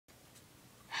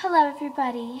Hello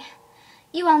everybody.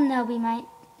 You all know me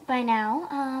by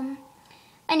now.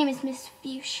 My name is Miss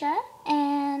Fuchsia,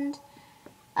 and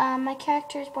my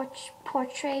character is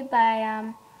portrayed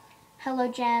by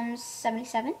Hello Gems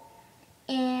 77.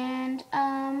 And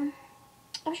I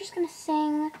was just gonna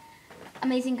sing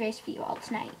Amazing Grace for you all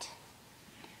tonight.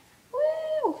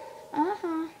 Woo!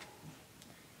 Woo!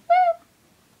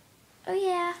 Oh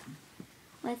yeah.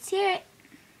 Let's hear it.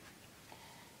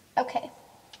 Okay,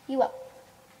 you will.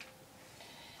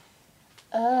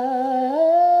 Amazing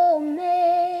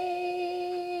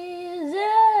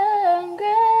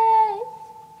grace,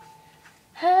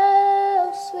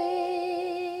 how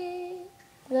sweet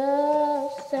the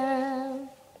sound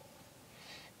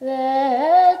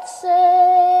that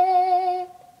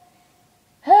saved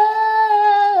a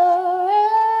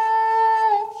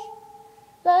wretch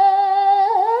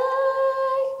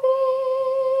like me.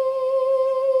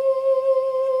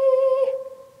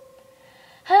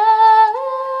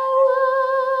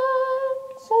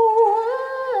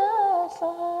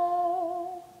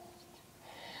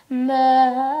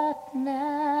 But now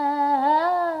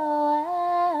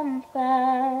I'm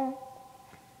found,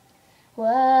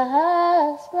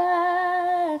 was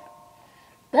blind,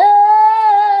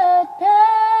 but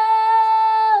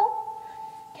now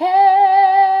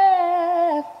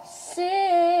can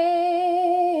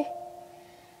see.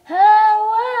 I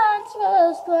once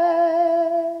was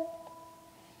blind,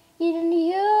 even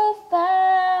you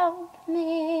found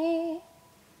me.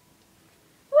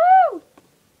 Woo!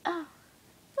 Oh.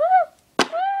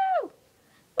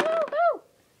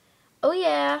 Oh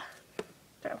yeah.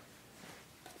 Bro.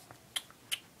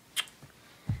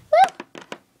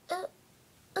 Woo!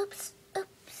 Oops.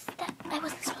 I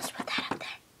wasn't supposed to put that up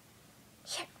there.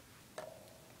 Here.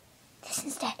 This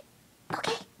instead.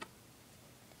 Okay.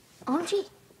 OMG.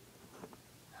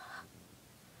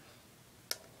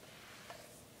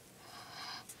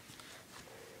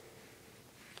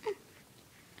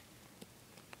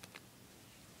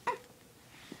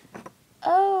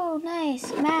 Oh,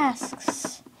 nice.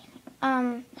 Masks.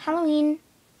 Halloween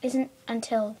isn't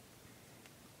until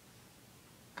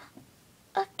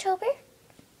October?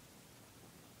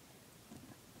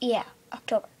 Yeah,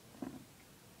 October.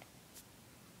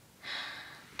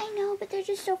 I know, but they're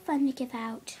just so fun to give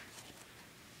out.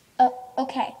 Oh,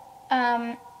 okay.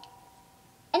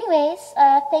 Anyways,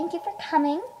 thank you for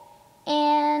coming,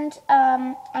 and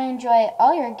I enjoy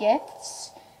all your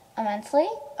gifts immensely.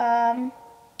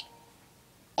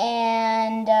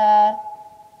 And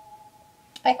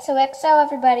XOXO,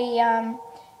 everybody.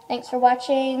 Thanks for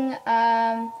watching.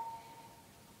 And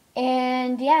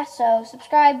yeah, so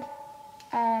subscribe.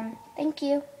 Thank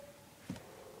you.